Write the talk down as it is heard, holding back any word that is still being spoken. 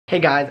Hey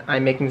guys,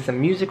 I'm making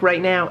some music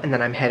right now and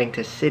then I'm heading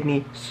to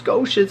Sydney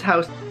Scotia's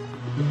house.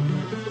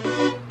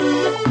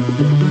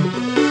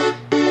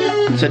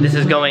 So this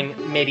is going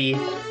MIDI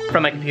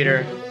from my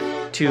computer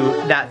to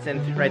that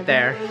synth right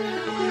there.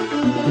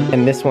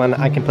 And this one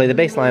I can play the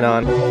bass line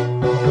on.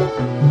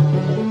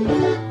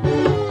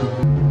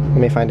 Let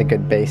me find a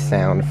good bass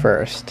sound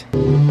first.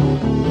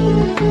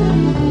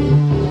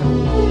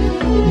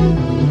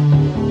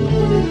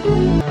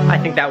 I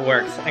think that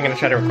works. I'm gonna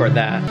try to record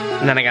that.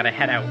 And then I gotta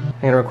head out. I'm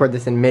gonna record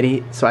this in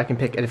MIDI so I can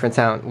pick a different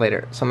sound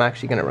later. So I'm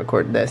actually gonna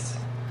record this.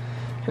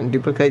 And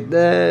duplicate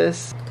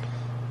this.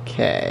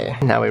 Okay,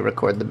 now we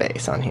record the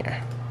bass on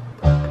here.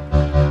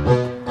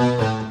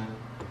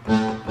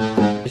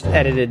 Just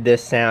edited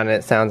this sound and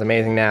it sounds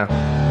amazing now.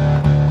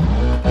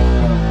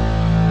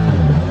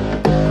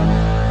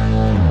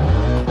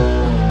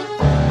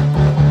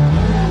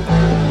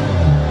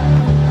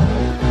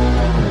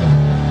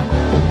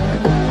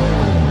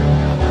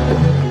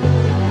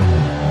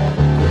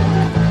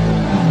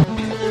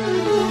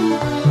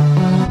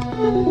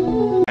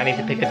 I need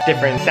to pick a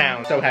different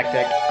sound, so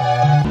hectic.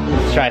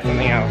 Let's try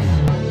something else.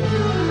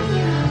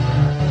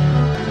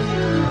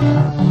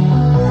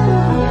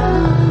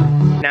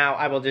 Now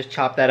I will just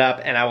chop that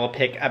up and I will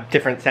pick a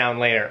different sound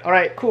later. All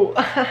right, cool.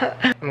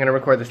 I'm gonna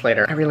record this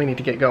later. I really need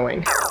to get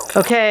going.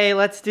 Okay,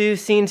 let's do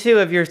scene 2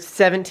 of your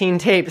 17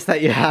 tapes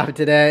that you have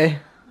today.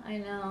 I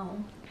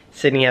know.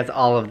 Sydney has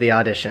all of the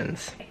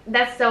auditions.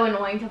 That's so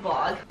annoying to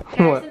vlog.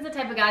 Harrison's the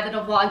type of guy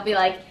that'll vlog, be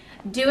like,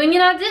 doing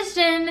an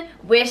audition,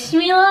 wish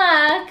me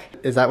luck.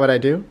 Is that what I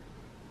do?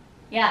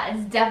 Yeah,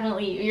 it's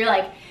definitely you. You're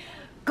like,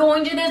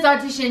 going to this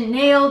audition,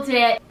 nailed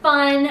it,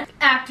 fun,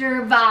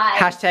 actor vibe.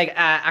 Hashtag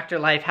actor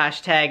life,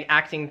 hashtag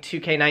acting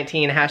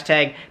 2K19,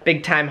 hashtag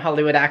big time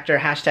Hollywood actor,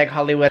 hashtag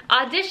Hollywood.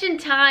 Audition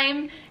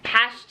time,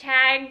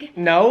 hashtag.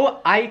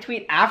 No, I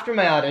tweet after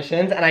my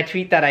auditions and I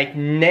tweet that I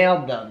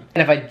nailed them.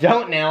 And if I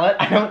don't nail it,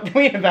 I don't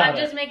tweet about it.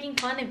 I'm just making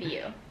fun of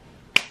you.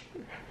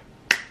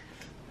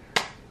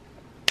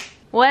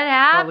 What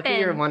happened? Oh, look at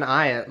your one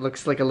eye. It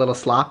looks like a little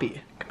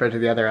sloppy compared to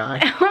the other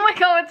eye. Oh my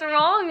god, what's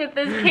wrong with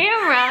this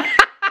camera?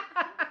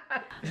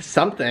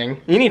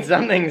 Something. You need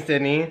something,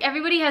 Sydney.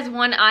 Everybody has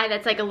one eye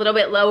that's like a little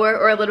bit lower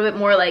or a little bit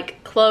more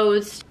like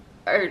closed.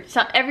 Or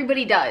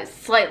everybody does,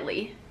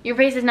 slightly. Your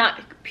face is not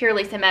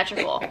purely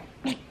symmetrical.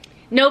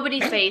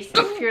 Nobody's face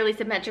is purely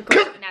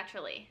symmetrical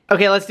naturally.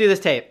 Okay, let's do this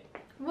tape.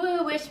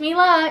 Woo, wish me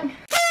luck.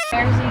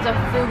 Harrison's a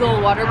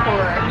frugal water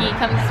pourer. He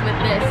comes with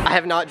this. I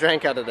have not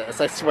drank out of this,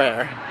 I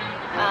swear.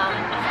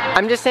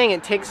 I'm just saying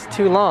it takes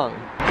too long.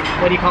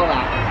 What do you call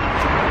that?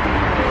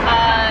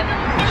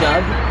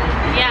 Jug?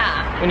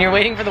 Yeah. When you're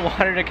waiting for the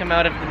water to come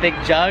out of the big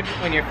jug,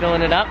 when you're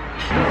filling it up,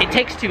 it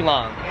takes too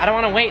long. I don't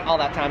want to wait all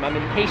that time, I'm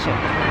impatient.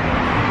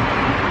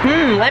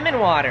 Lemon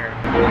water.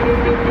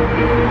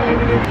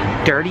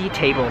 Dirty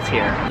tables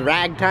here.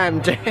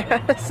 Ragtime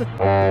jazz.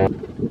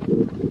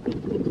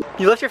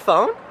 You left your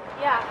phone?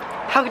 Yeah.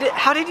 How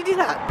did you do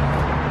that?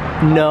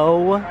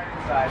 No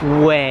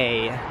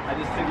way. I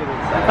just took it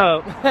inside.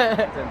 Oh.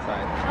 It's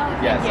inside.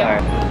 Oh, Yeah,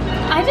 sorry.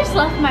 I just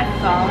left my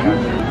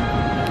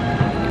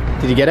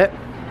phone. Did you get it?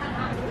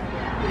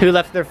 Who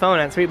left their phone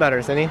at Sweet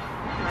Butter, Sydney?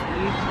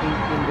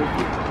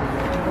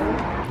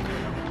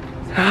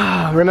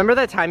 Remember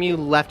that time you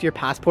left your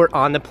passport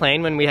on the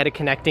plane when we had a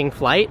connecting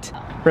flight?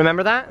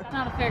 Remember that?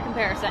 Not a fair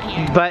comparison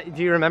here. But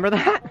do you remember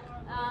that?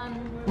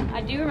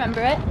 I do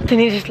remember it.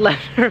 Sydney just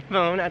left her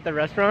phone at the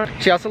restaurant.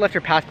 She also left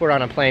her passport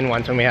on a plane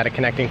once when we had a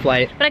connecting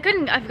flight. But I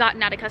couldn't have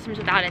gotten out of customs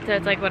without it, so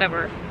it's like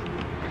whatever.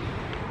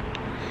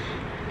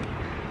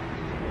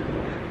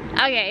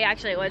 Okay,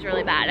 actually it was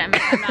really bad.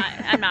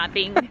 I'm not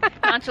being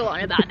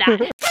nonchalant about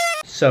that.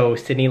 So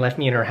Sydney left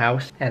me in her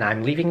house and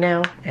I'm leaving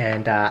now,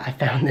 and I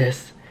found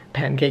this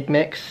pancake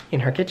mix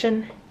in her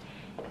kitchen,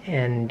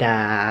 and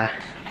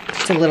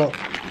it's a little,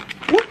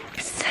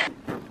 whoops,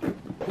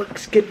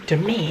 looks good to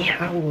me.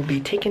 I will be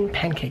taking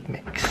pancake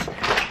mix.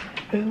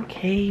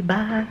 Okay,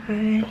 bye.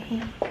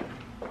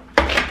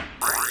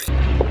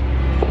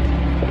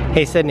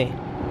 Hey Sydney.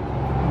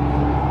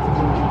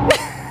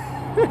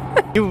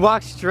 You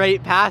walked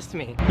straight past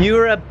me. You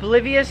were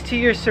oblivious to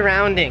your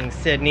surroundings,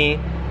 Sydney.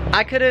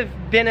 I could have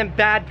been a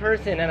bad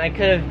person and I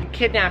could have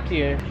kidnapped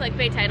you.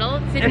 Clickbait title,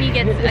 Sydney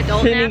gets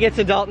adult Sydney nap. gets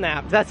adult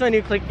nap. That's my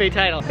new clickbait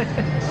title.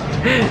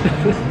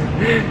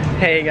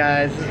 Hey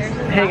guys.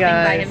 Hey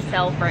guys. By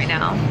himself right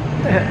now.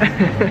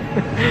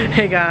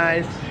 Hey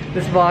guys.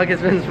 This vlog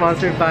has been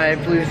sponsored by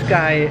Blue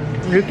Sky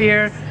Root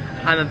Beer.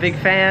 I'm a big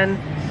fan.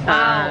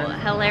 Wow,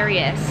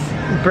 hilarious.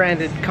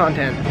 Branded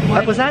content.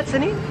 What was that,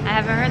 Sydney? I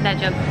haven't heard that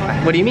joke before.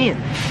 What do you mean?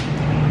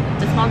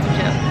 The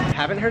sponsorship.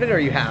 Haven't heard it, or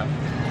you have?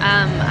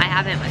 I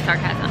haven't with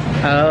sarcasm.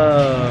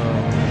 Oh.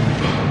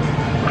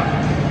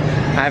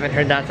 I haven't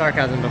heard that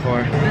sarcasm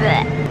before.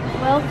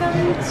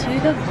 Welcome to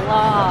the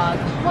vlog.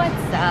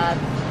 What's up?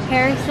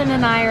 Harrison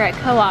and I are at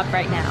Co-op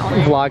right now.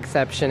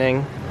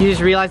 Vlogceptioning. You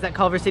just realized that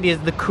Culver City is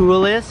the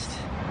coolest?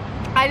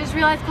 I just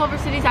realized Culver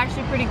City is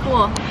actually pretty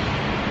cool.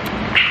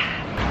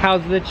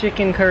 How's the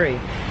chicken curry?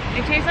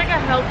 It tastes like a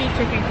healthy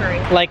chicken curry.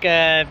 Like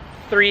a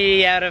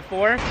 3 out of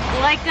 4?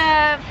 Like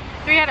a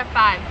 3 out of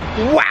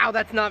 5. Wow,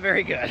 that's not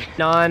very good.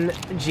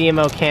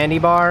 Non-GMO candy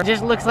bar.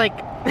 Just looks like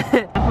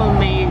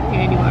Homemade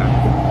candy bar.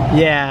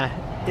 yeah,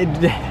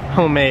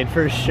 homemade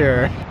for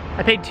sure.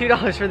 I paid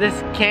 $2 for this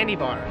candy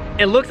bar.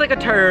 It looks like a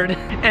turd,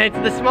 and it's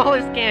the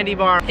smallest candy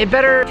bar. It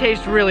better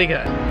taste really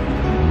good.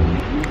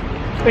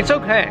 It's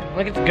okay,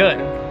 like it's good.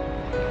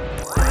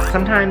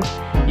 Sometimes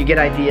you get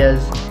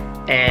ideas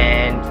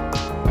and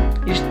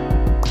you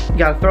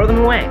gotta throw them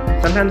away.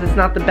 Sometimes it's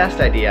not the best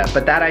idea,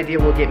 but that idea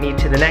will get me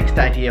to the next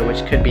idea,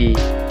 which could be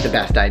the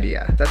best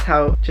idea. That's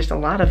how just a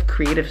lot of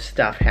creative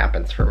stuff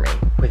happens for me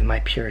with my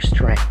pure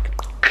strength.